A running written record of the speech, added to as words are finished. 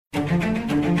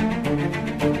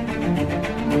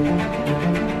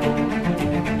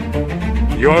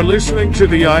You're listening to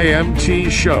the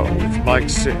IMT Show with Mike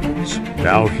Sims.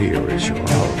 Now here is your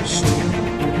host.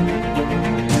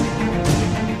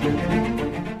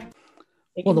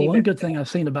 Well, the one good thing I've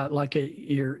seen about like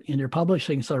your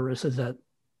publishing service is that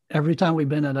every time we've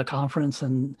been at a conference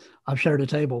and I've shared a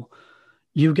table,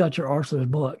 you've got your author's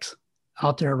books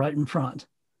out there right in front,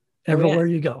 everywhere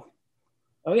you go.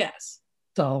 Oh, yes.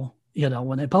 So,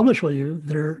 when they publish with you,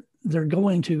 they're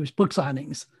going to book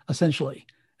signings essentially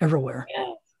everywhere. Yeah.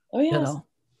 Oh, yes.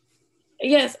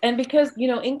 Yes. And because,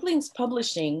 Inklings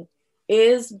Publishing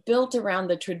is built around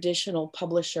the traditional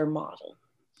publisher model.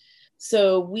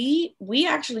 So we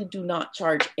actually do not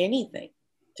charge anything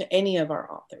to any of our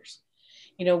authors.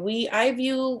 I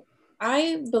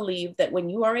believe that when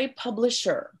you are a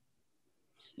publisher,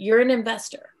 you're an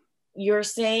investor. You're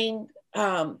saying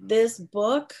this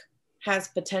book has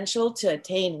potential to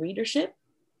attain readership.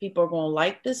 People are going to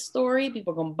like this story.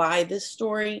 People are going to buy this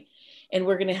story, and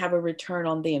we're going to have a return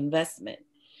on the investment.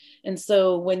 And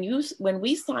so when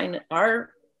we sign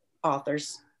our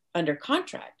authors under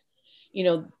contract,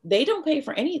 they don't pay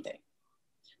for anything.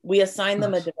 We assign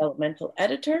them a developmental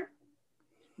editor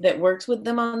that works with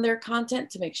them on their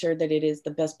content to make sure that it is the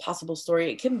best possible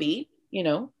story it can be,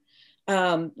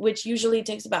 which usually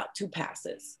takes about 2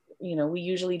 passes. We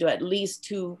usually do at least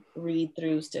 2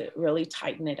 read-throughs to really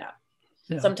tighten it up.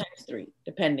 Yeah. Sometimes 3,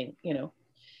 depending,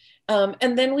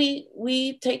 and then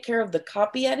we take care of the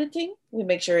copy editing. We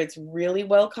make sure it's really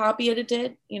well copy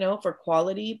edited, for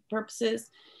quality purposes.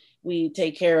 We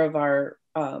take care of our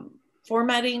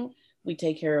formatting. We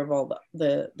take care of all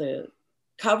the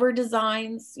cover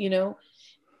designs,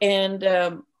 and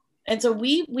so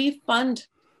we fund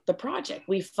the project.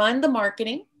 We fund the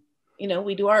marketing.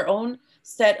 We do our own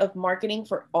set of marketing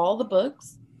for all the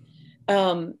books,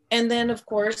 and then of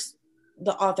course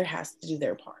the author has to do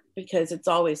their part because it's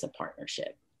always a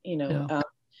partnership. Even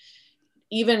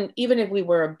if we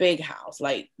were a big house,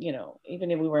 like even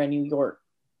if we were a New York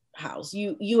house,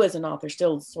 you as an author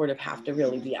still sort of have to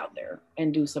really be out there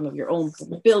and do some of your own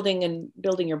building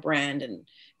your brand and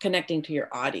connecting to your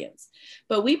audience.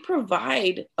 But we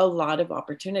provide a lot of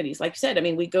opportunities. Like I said,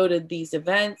 we go to these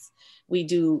events,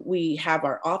 we have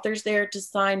our authors there to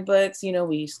sign books,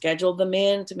 we schedule them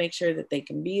in to make sure that they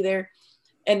can be there.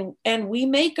 And we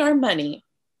make our money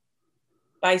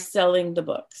by selling the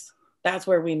books. That's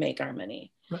where we make our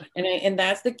money. Right. And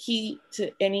that's the key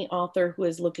to any author who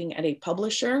is looking at a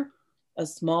publisher, a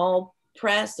small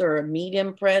press or a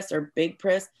medium press or big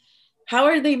press. How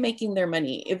are they making their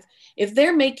money? If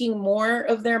they're making more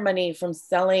of their money from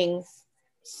selling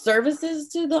services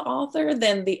to the author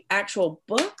than the actual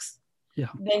books,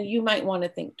 then you might want to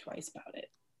think twice about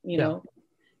it,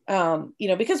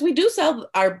 because we do sell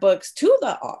our books to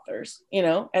the authors,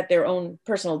 at their own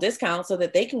personal discount so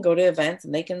that they can go to events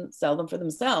and they can sell them for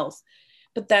themselves.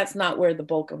 But that's not where the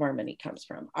bulk of our money comes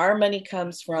from. Our money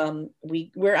comes from,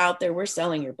 we're out there, we're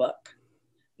selling your book,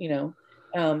 and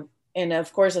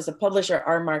of course, as a publisher,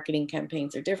 our marketing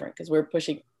campaigns are different because we're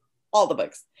pushing all the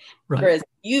books. Right. Whereas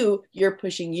you're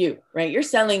pushing you, right? You're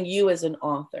selling you as an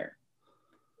author.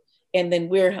 And then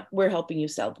we're helping you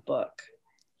sell the book.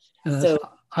 So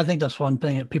I think that's one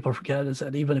thing that people forget is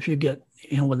that even if you get,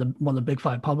 with one of the big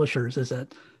 5 publishers, is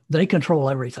that they control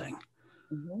everything.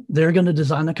 Mm-hmm. They're going to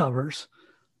design the covers.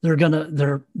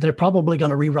 They're probably going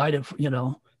to rewrite it,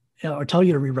 or tell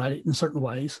you to rewrite it in certain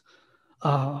ways.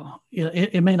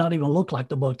 It may not even look like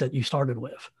the book that you started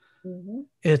with. Mm-hmm.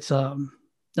 It's, they're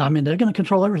going to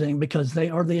control everything because they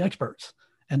are the experts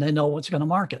and they know what's going to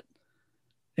market.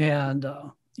 And,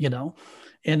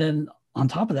 and then on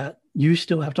top of that, you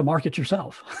still have to market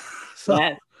yourself. So.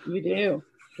 Yes, you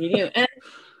do.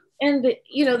 And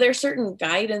there's certain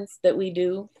guidance that we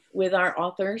do with our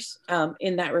authors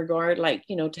in that regard, like,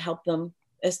 to help them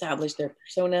establish their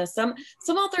persona. Some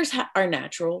authors are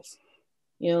naturals.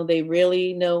 They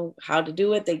really know how to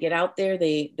do it. They get out there,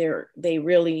 they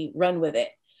really run with it.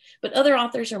 But other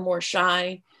authors are more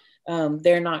shy.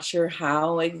 They're not sure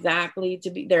how exactly to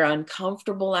be, they're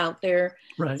uncomfortable out there.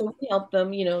 Right. So we help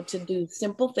them, to do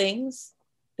simple things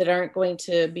that aren't going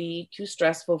to be too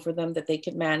stressful for them, that they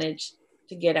can manage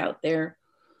to get out there.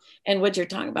 And what you're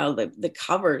talking about, the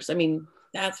covers,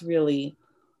 that's really,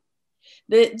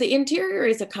 the interior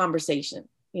is a conversation,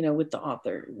 with the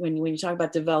author, when you talk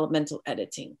about developmental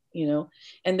editing,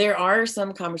 and there are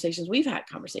some conversations, we've had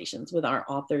conversations with our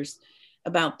authors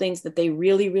about things that they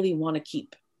really, really want to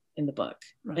keep in the book.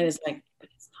 Right. And it's like, but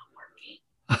it's not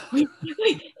working.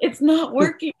 It's not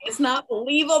working. It's not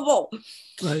believable.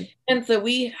 Right. And so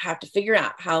we have to figure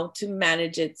out how to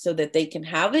manage it so that they can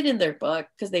have it in their book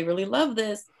because they really love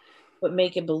this, but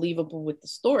make it believable with the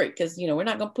story. Because, we're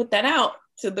not going to put that out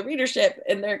to the readership,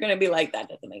 and they're going to be like, that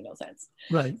doesn't make no sense.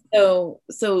 Right. So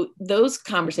those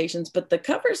conversations, but the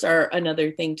covers are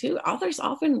another thing too. Authors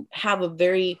often have a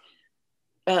very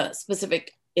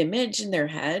specific image in their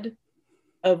head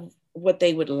of what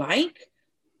they would like,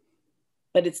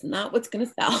 but it's not what's going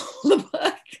to sell the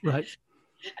book. Right.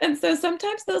 And so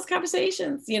sometimes those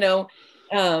conversations,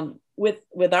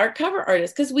 with our cover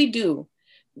artists, because we do,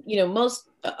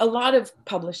 a lot of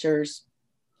publishers,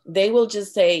 they will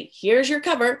just say, here's your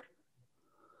cover.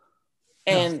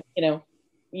 And,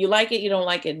 you like it, you don't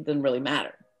like it, it doesn't really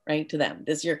matter, right? To them,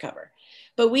 this is your cover.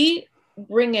 But we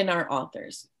bring in our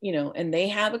authors, and they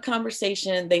have a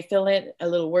conversation, they fill in a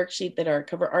little worksheet that our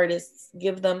cover artists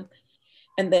give them.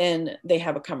 And then they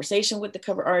have a conversation with the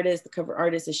cover artist. The cover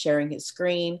artist is sharing his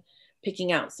screen,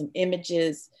 picking out some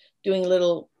images, doing a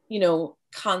little,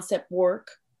 concept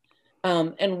work.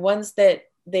 And once that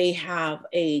they have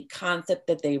a concept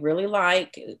that they really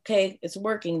like, okay, it's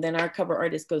working, then our cover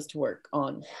artist goes to work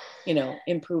on,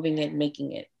 improving it,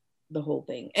 making it the whole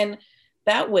thing. And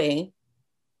that way,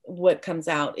 what comes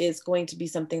out is going to be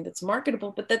something that's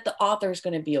marketable, but that the author is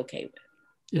going to be okay with.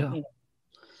 Yeah.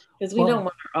 Because we don't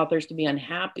want our authors to be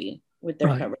unhappy with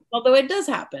their cover. Although it does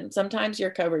happen. Sometimes your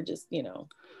cover just,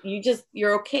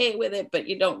 you're okay with it, but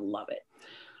you don't love it.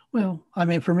 Well, I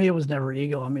mean, for me, it was never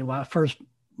ego. I mean, my first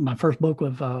book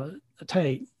with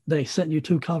Tate, they sent you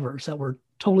 2 covers that were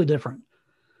totally different.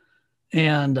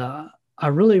 And I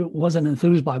really wasn't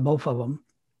enthused by both of them.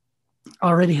 I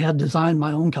already had designed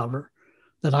my own cover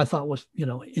that I thought was,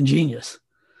 ingenious.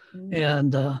 Mm-hmm.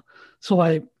 And so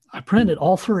I printed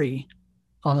all 3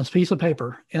 on this piece of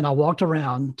paper, and I walked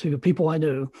around to people I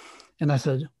knew, and I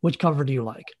said, which cover do you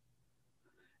like?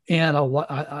 And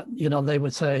they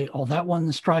would say, oh, that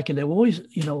one's striking. They would always,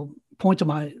 point to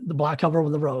the black cover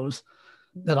with the rose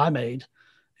that I made.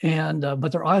 And,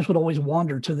 but their eyes would always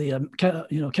wander to the,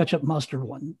 ketchup mustard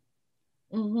one.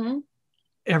 Mm-hmm.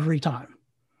 Every time.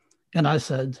 And I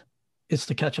said, it's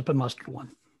the ketchup and mustard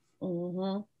one.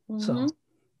 Mm-hmm. Mm-hmm. So.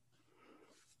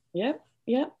 Yep.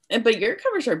 But your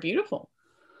covers are beautiful.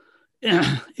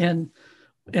 And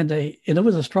it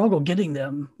was a struggle getting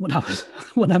them when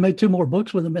I made 2 more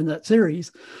books with them in that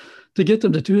series to get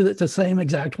them to do it the same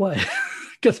exact way,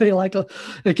 because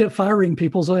they kept firing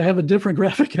people, so they have a different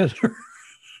graphic editor,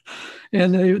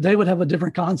 and they would have a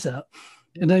different concept,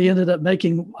 and they ended up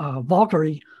making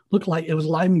Valkyrie look like it was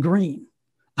lime green.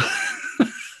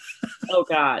 Oh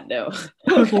God, no!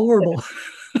 It was horrible.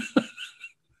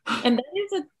 And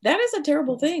that is a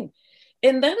terrible thing.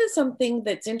 And that is something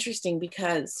that's interesting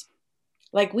because,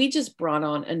 like, we just brought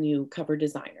on a new cover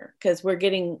designer because we're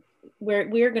going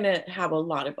to have a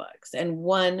lot of books, and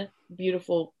one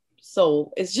beautiful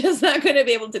soul is just not going to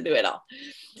be able to do it all.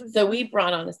 So we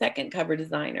brought on a second cover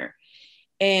designer,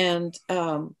 and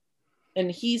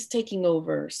he's taking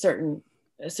over certain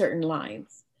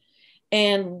lines.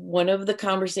 And one of the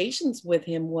conversations with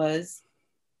him was,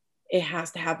 it has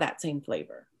to have that same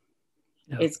flavor.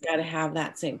 Yeah. It's got to have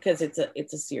that same, because it's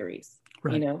a series,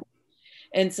 right.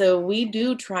 And so we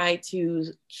do try to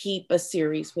keep a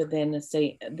series within the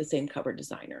same cover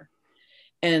designer,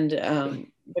 and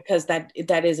because that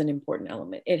is an important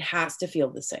element. It has to feel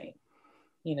the same,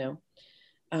 cool.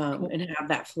 And have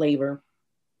that flavor.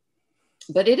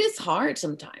 But it is hard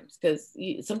sometimes, because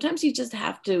sometimes you just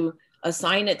have to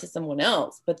assign it to someone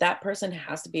else, but that person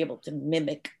has to be able to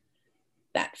mimic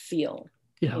that feel.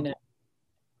 Yeah.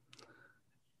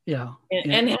 Yeah.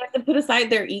 And have to put aside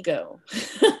their ego.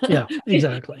 Yeah,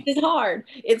 exactly.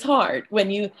 It's hard when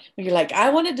you're like,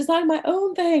 I want to design my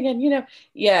own thing. And,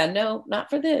 no, not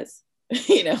for this.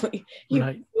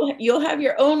 Right. You'll have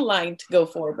your own line to go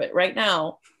for, but right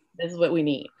now, this is what we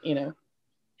need,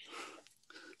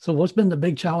 So what's been the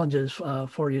big challenges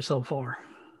for you so far?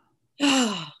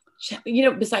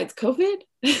 Besides COVID?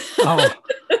 Oh.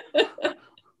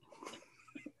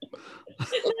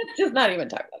 Let's just not even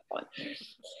talk about fun.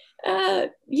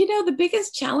 The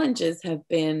biggest challenges have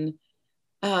been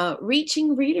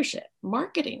reaching readership,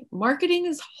 marketing. Marketing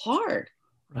is hard.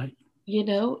 Right.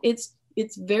 It's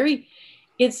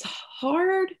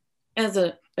hard as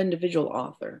an individual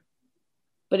author,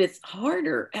 but it's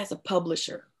harder as a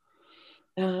publisher,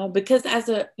 because as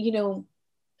a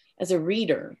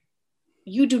reader,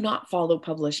 you do not follow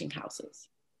publishing houses.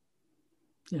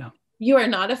 Yeah. You are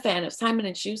not a fan of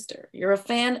Simon & Schuster. You're a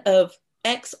fan of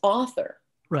X author.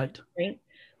 Right.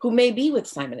 Who may be with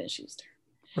Simon & Schuster.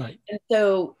 Right. And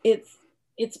so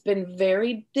it's been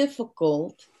very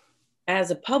difficult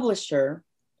as a publisher,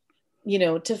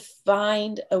 to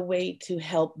find a way to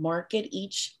help market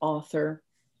each author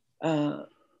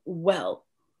well.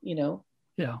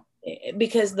 Yeah.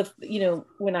 because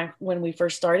when I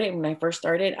first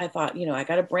started, I thought, I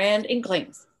got a brand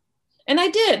Inklings, and I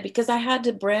did, because I had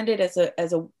to brand it as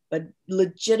a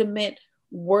legitimate,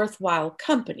 worthwhile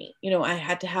company. I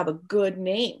had to have a good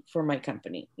name for my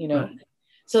company, Right.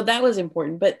 So that was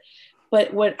important. But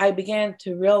what I began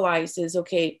to realize is,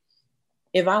 okay,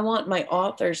 if I want my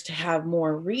authors to have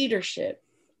more readership,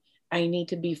 I need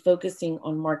to be focusing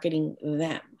on marketing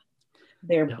them,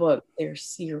 their book, their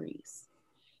series.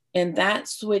 And that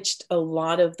switched a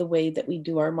lot of the way that we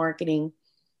do our marketing.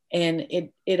 And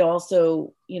it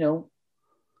also,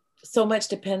 so much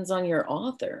depends on your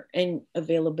author and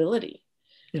availability.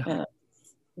 Yeah.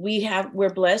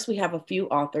 We're blessed. We have a few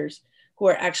authors who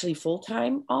are actually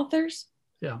full-time authors.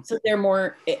 Yeah. So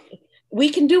we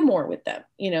can do more with them,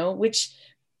 which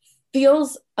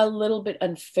feels a little bit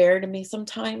unfair to me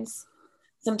sometimes.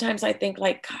 Sometimes I think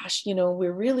like, gosh,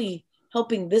 we're really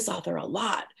helping this author a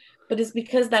lot, but it's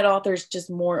because that author is just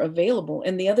more available,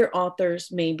 and the other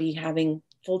authors may be having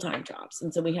full-time jobs.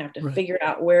 And so we have to figure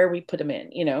out where we put them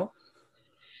in,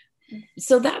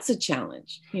 So that's a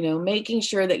challenge, making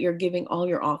sure that you're giving all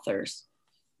your authors,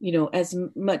 as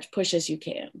much push as you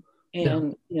can,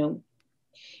 and,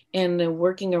 and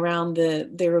working around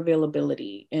their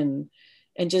availability, and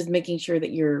just making sure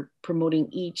that you're promoting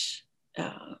each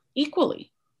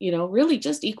equally, really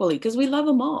just equally, because we love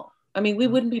them all. I mean, we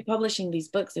wouldn't be publishing these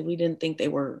books if we didn't think they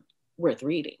were worth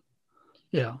reading.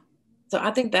 Yeah. So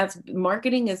I think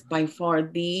marketing is by far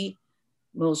the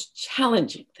most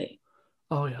challenging thing.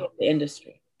 Oh yeah. In the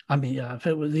industry. I mean, yeah, if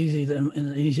it was easy, then in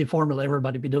an easy formula,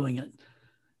 everybody be doing it.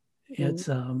 It's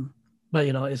but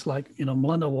it's like,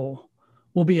 Melinda will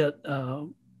be at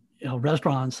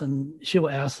restaurants, and she will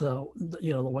ask the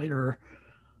waiter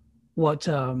what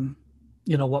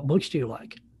what books do you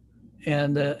like,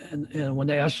 and when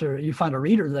they ask her, you find a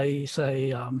reader, they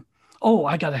say, oh,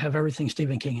 I got to have everything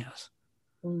Stephen King has.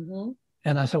 Mm-hmm.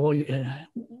 And I said, well,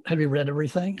 have you read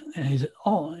everything? And he said,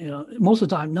 oh, most of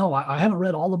the time, no, I haven't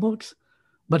read all the books,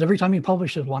 but every time he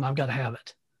publishes one, I've got to have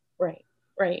it.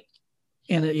 Right.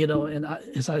 And,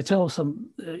 as I tell some,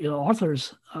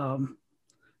 authors,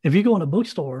 if you go in a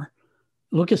bookstore,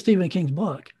 look at Stephen King's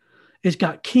book, it's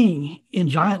got King in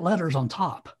giant letters on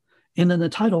top, and then the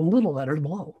title in little letters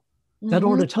below. Mm-hmm. That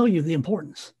ought to tell you the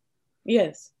importance.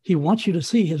 Yes. He wants you to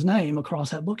see his name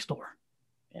across that bookstore.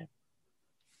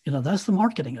 That's the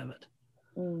marketing of it.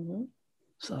 Mm-hmm.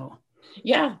 So.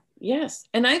 Yeah. Yes.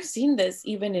 And I've seen this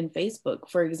even in Facebook.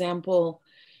 For example,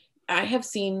 I have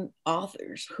seen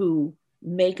authors who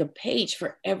make a page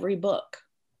for every book.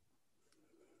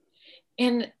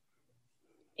 And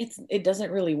it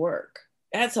doesn't really work.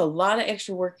 That's a lot of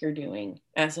extra work you're doing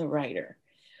as a writer.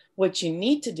 What you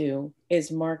need to do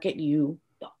is market you,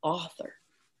 the author,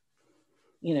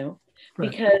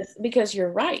 right. because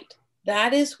you're right.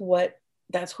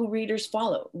 That's who readers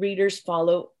follow. Readers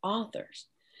follow authors.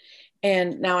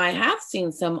 And now I have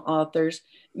seen some authors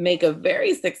make a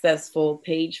very successful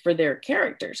page for their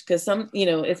characters, because some,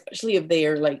 especially if they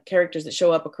are like characters that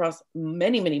show up across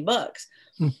many, many books.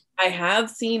 I have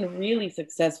seen really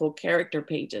successful character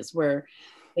pages where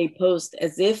they post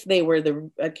as if they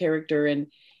were a character, and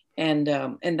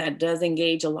that does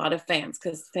engage a lot of fans,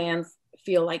 because fans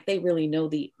feel like they really know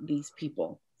these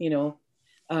people,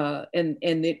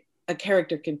 and a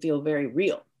character can feel very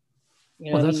real.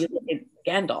 You look at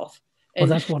Gandalf. Well,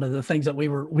 that's one of the things that we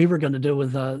were going to do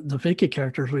with the Vicky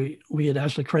characters. We had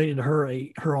actually created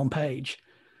her own page,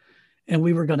 and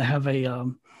we were going to have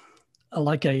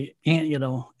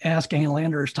ask Ann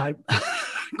Landers type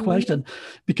question,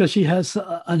 because she has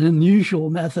an unusual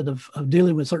method of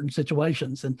dealing with certain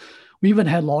situations. And we even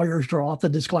had lawyers draw up the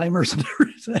disclaimers and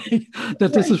everything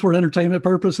that this is for entertainment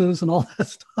purposes and all that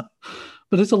stuff.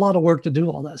 But it's a lot of work to do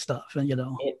all that stuff. And,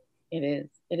 It is.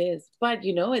 But,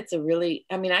 it's a really,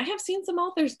 I have seen some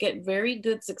authors get very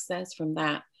good success from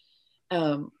that.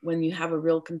 When you have a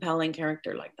real compelling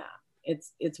character like that,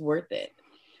 it's worth it.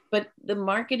 But the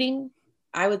marketing,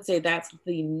 I would say that's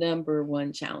the number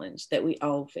one challenge that we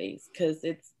all face,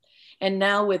 and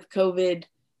now with COVID,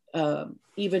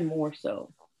 even more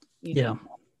so.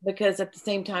 Because at the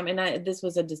same time, and this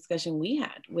was a discussion we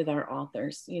had with our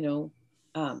authors,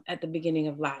 at the beginning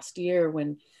of last year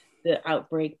when the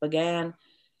outbreak began,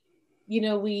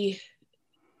 they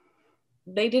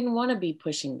didn't want to be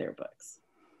pushing their books.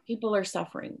 People are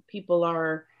suffering. People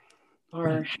are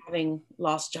having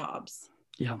lost jobs.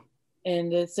 Yeah.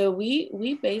 And so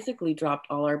we basically dropped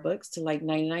all our books to like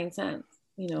 99 cents,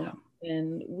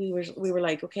 and we were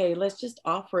like, okay, let's just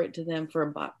offer it to them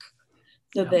for $1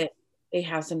 so that they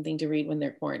have something to read when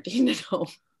they're quarantined at home,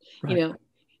 right.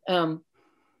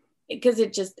 because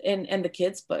it just, and the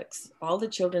kids' books, all the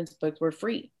children's books were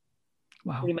free.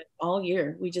 Wow. Pretty much all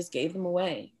year. We just gave them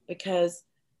away because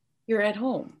you're at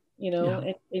home,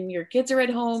 and your kids are at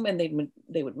home, and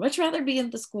they would much rather be in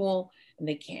the school, and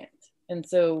they can't. And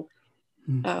so,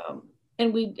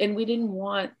 and we didn't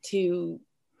want to,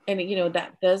 and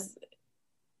that does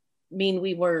mean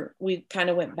we kind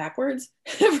of went backwards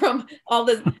from all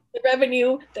the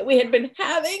revenue that we had been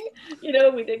having.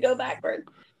 We did go backwards,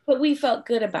 but we felt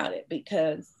good about it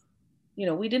because,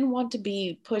 we didn't want to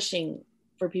be pushing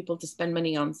for people to spend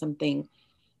money on something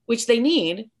which they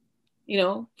need,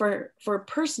 for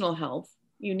personal health.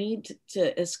 You need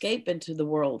to escape into the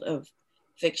world of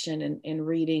fiction and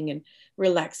reading and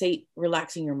relaxing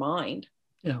your mind.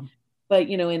 Yeah. But,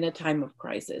 in a time of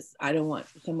crisis, I don't want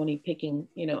somebody picking,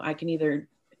 I can either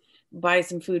buy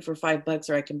some food for $5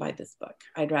 or I can buy this book.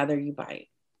 I'd rather you buy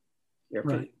your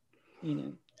food,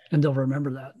 right. And they'll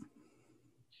remember that.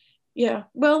 Yeah.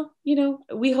 Well,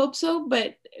 we hope so,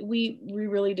 but we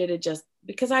really did it just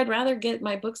because I'd rather get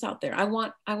my books out there. I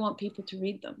want people to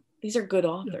read them. These are good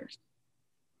authors.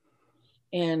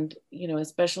 Yeah. And,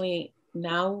 especially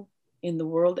now in the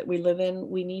world that we live in,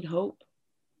 we need hope.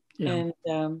 Yeah.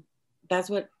 And that's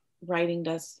what writing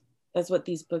does. That's what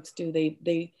these books do.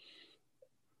 They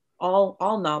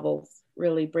all novels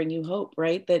really bring you hope,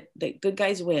 right? That good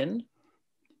guys win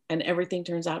and everything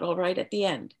turns out all right at the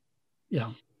end.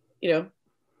 Yeah.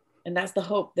 And that's the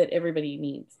hope that everybody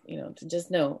needs, to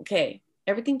just know, okay,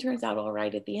 everything turns out all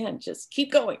right at the end. Just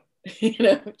keep going,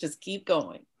 just keep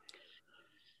going.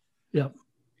 Yeah.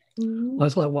 Mm-hmm.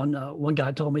 That's like one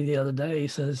guy told me the other day. He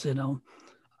says,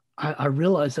 I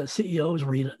realized that CEOs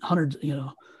read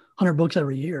 100 books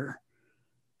every year.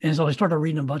 And so I started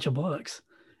reading a bunch of books.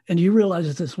 And you realize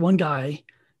that this one guy,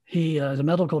 he is a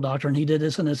medical doctor, and he did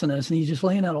this and this and this, and he's just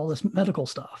laying out all this medical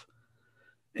stuff.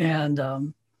 And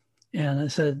I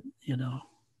said,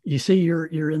 you see,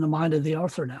 you're in the mind of the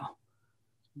author now,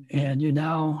 and you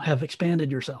now have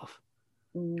expanded yourself.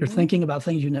 Mm-hmm. You're thinking about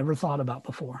things you never thought about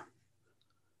before.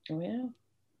 Oh yeah,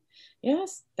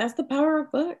 yes, that's the power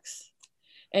of books.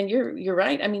 And you're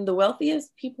right. I mean, the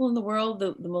wealthiest people in the world,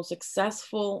 the most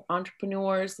successful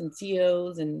entrepreneurs and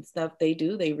CEOs and stuff, they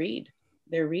read.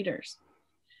 They're readers,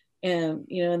 and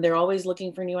and they're always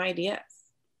looking for new ideas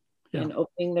and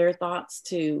opening their thoughts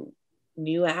to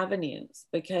new avenues,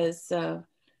 because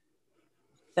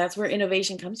that's where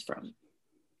innovation comes from.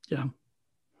 Yeah.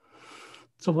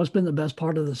 So what's been the best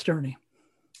part of this journey?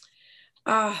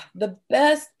 The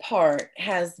best part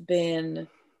has been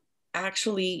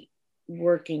actually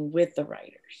working with the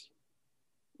writers.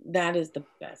 That is the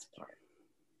best part.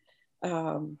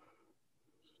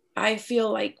 I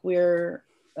feel like we're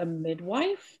a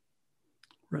midwife.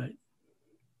 Right.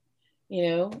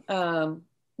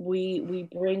 We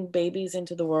bring babies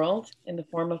into the world in the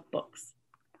form of books.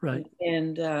 Right.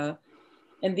 And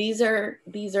these are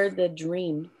the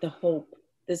dream, the hope.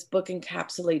 This book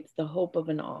encapsulates the hope of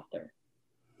an author.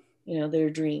 Their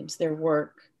dreams, their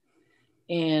work,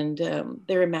 and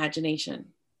their imagination.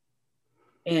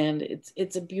 And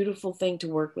it's a beautiful thing to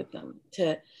work with them,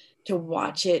 to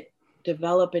watch it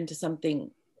develop into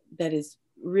something that is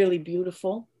really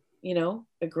beautiful,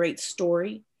 a great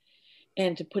story,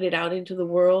 and to put it out into the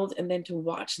world, and then to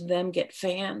watch them get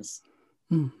fans,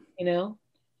 to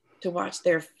watch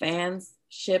their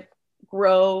fanship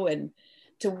grow, and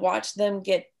to watch them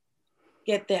get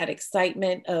that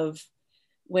excitement of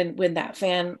when that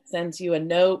fan sends you a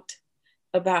note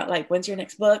about like, when's your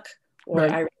next book? Or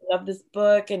right. I really love this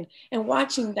book. And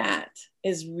watching that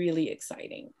is really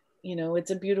exciting.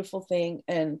 It's a beautiful thing.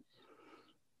 And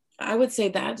I would say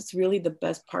that's really the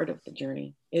best part of the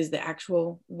journey, is the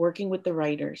actual working with the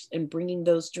writers and bringing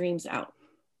those dreams out,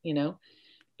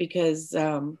 because,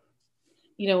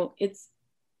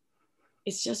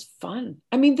 it's just fun.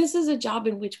 I mean, this is a job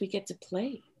in which we get to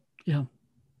play. Yeah,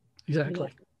 exactly.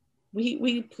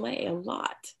 We play a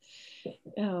lot.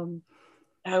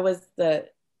 I was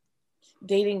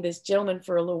dating this gentleman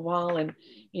for a little while, and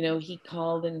he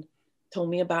called and told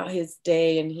me about his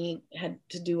day, and he had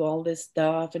to do all this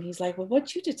stuff, and he's like, well,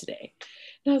 what'd you do today?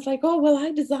 And I was like, oh, well,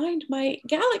 I designed my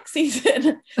galaxies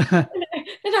and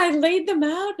I laid them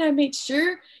out, and I made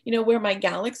sure where my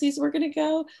galaxies were going to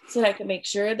go, so that I could make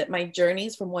sure that my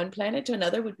journeys from one planet to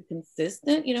another would be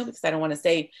consistent, because I don't want to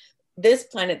say this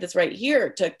planet that's right here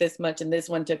took this much and this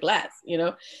one took less,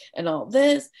 and all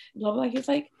this, blah, blah. He's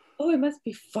like, oh, it must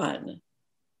be fun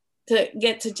to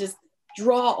get to just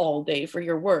draw all day for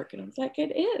your work. And I was like,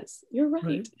 it is, you're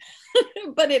right.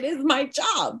 But it is my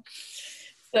job.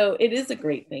 So it is a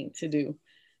great thing to do,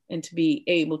 and to be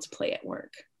able to play at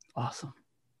work. Awesome.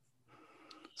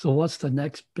 So what's the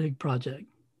next big project?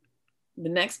 The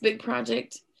next big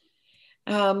project?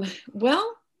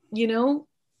 Well,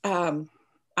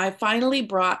 I finally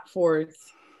brought forth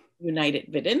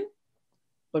United Vidin,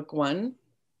 book 1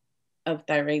 of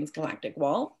Thyraine's Galactic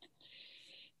Wall.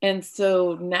 And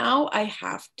so now I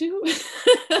have to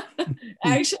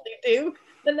actually do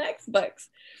the next books.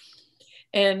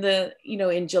 And,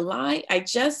 in July, I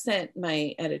just sent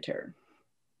my editor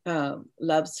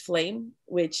Love's Flame,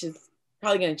 which is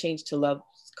probably going to change to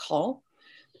Love's Call.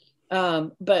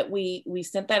 But we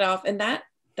sent that off. And that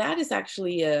is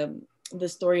actually the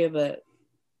story of a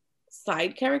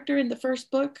side character in the first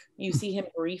book. You see him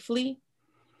briefly,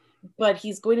 but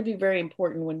he's going to be very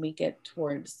important when we get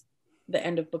towards the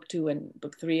end of book 2 and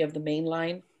book 3 of the main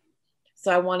line.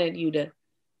 So I wanted you to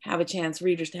have a chance,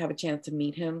 readers to have a chance to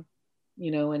meet him,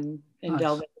 and nice.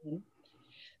 Delve into him.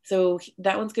 So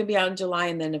that one's going to be out in July.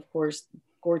 And then, of course,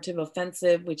 Gortiv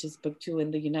Offensive, which is book 2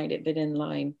 in the United Vidin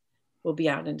line, will be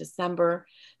out in December.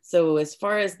 So as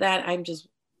far as that, I'm just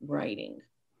writing.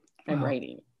 I'm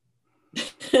writing.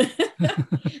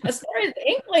 As far as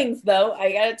Inklings, though,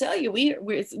 I got to tell you,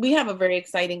 we have a very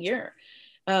exciting year.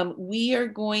 We are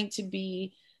going to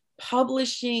be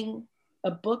publishing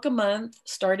a book a month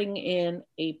starting in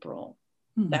April.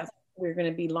 We're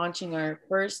going to be launching our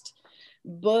first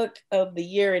book of the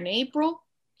year in April.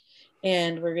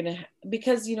 And we're going to,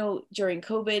 because, during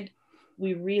COVID,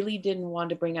 we really didn't want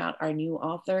to bring out our new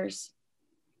authors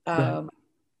because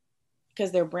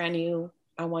they're brand new.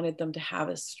 I wanted them to have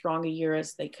as strong a year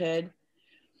as they could.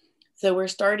 So we're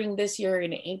starting this year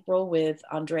in April with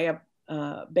Andrea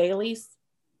Bailey's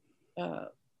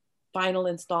final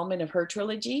installment of her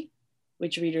trilogy,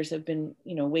 which readers have been,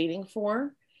 waiting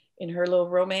for in her little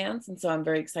romance. And so I'm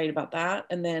very excited about that.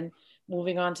 And then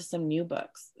moving on to some new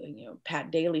books,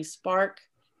 Pat Daly's Spark.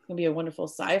 It's going to be a wonderful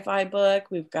sci-fi book.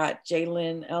 We've got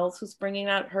Jalen Els, who's bringing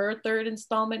out her third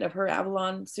installment of her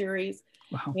Avalon series.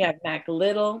 Wow. We have Mac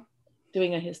Little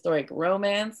doing a historic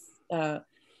romance,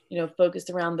 focused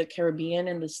around the Caribbean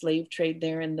and the slave trade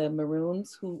there in the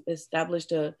Maroons, who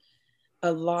established a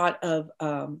lot of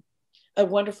a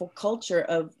wonderful culture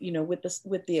of,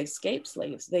 with the escaped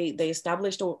slaves. They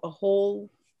established a whole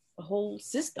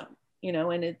system,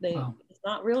 and it's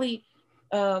not really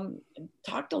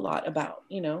talked a lot about,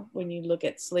 when you look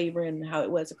at slavery and how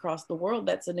it was across the world.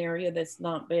 That's an area that's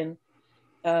not been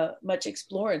much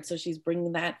explored. So she's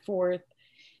bringing that forth.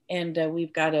 And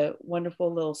we've got a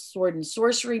wonderful little sword and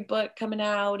sorcery book coming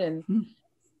out. And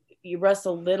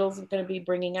Russell Little's going to be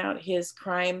bringing out his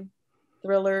crime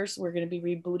thrillers. We're going to be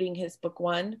rebooting his book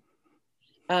 1.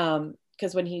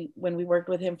 Because when we worked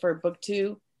with him for book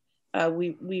 2,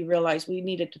 we realized we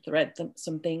needed to thread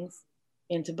some things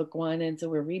into book 1. And so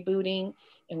we're rebooting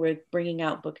and we're bringing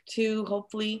out book 2,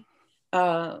 hopefully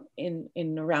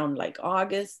in around like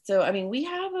August. So, I mean, we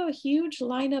have a huge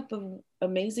lineup of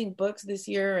amazing books this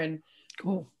year, and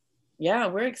cool. Yeah,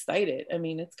 we're excited. I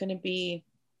mean, it's going to be,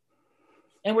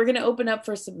 and we're going to open up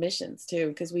for submissions too,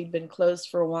 because we've been closed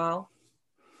for a while.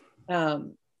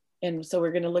 And so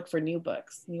we're going to look for new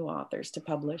books, new authors to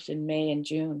publish in May and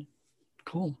June.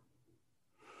 Cool.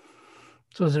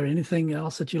 So is there anything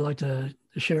else that you'd like to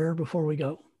share before we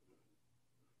go?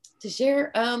 To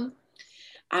share,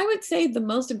 I would say the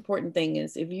most important thing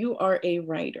is if you are a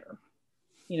writer,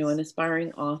 an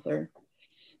aspiring author,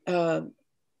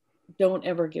 don't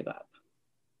ever give up.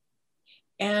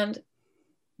 And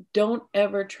don't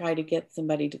ever try to get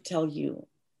somebody to tell you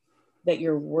that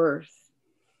you're worth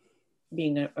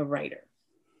being a writer,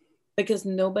 because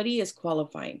nobody is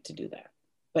qualified to do that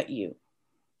but you.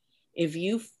 If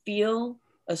you feel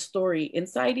a story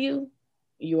inside you,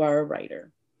 you are a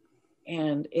writer.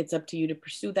 And it's up to you to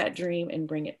pursue that dream and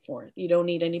bring it forth. You don't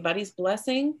need anybody's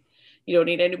blessing. You don't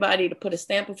need anybody to put a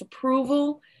stamp of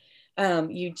approval.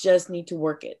 You just need to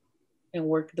work it and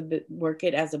work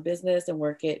it as a business and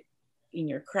work it in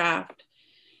your craft.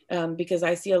 Because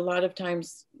I see a lot of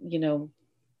times,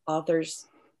 authors,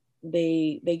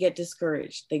 they get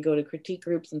discouraged. They go to critique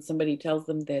groups and somebody tells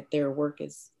them that their work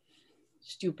is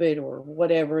stupid or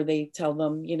whatever they tell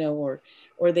them,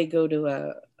 or they go to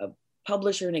a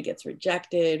publisher and it gets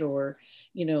rejected, or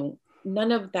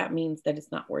none of that means that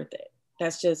it's not worth it.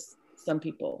 That's just some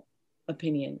people's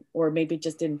opinion, or maybe it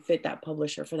just didn't fit that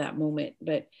publisher for that moment.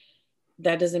 But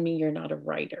that doesn't mean you're not a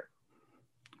writer.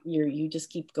 You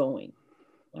just keep going.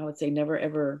 I would say never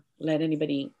ever let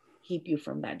anybody keep you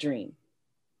from that dream.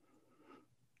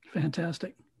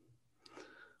 Fantastic.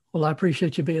 Well, I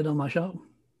appreciate you being on my show.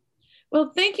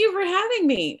 Well, thank you for having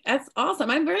me. That's awesome.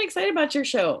 I'm very excited about your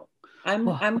show. I'm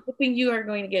hoping you are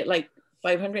going to get like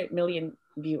 500 million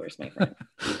viewers, my friend.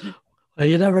 Well,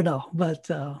 you never know, but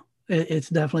it's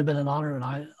definitely been an honor, and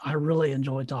I really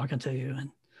enjoyed talking to you, and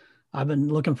I've been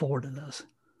looking forward to this.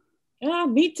 Oh,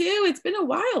 me too. It's been a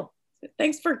while.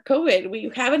 Thanks for COVID.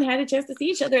 We haven't had a chance to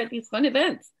see each other at these fun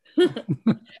events,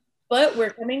 but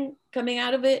we're coming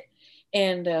out of it,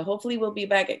 and hopefully we'll be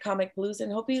back at Comic Blues,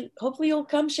 and hopefully you'll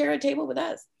come share a table with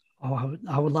us. Oh,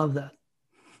 I would love that.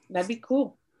 That'd be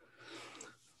cool.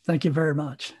 Thank you very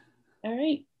much. All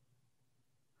right.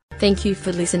 Thank you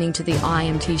for listening to the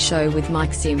IMT show with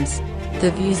Mike Sims.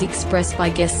 The views expressed by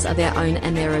guests are their own,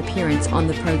 and their appearance on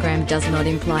the program does not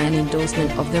imply an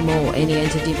endorsement of them or any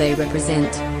entity they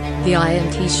represent. The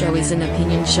IMT show is an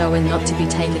opinion show and not to be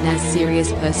taken as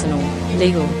serious personal,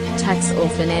 legal, tax or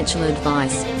financial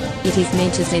advice. It is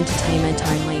meant as entertainment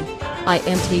only.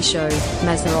 IMT show,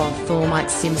 Mazarov for Mike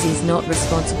Sims is not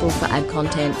responsible for ad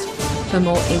content. For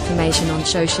more information on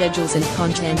show schedules and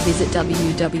content, visit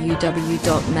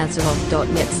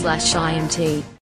www.mazarov.net/IMT.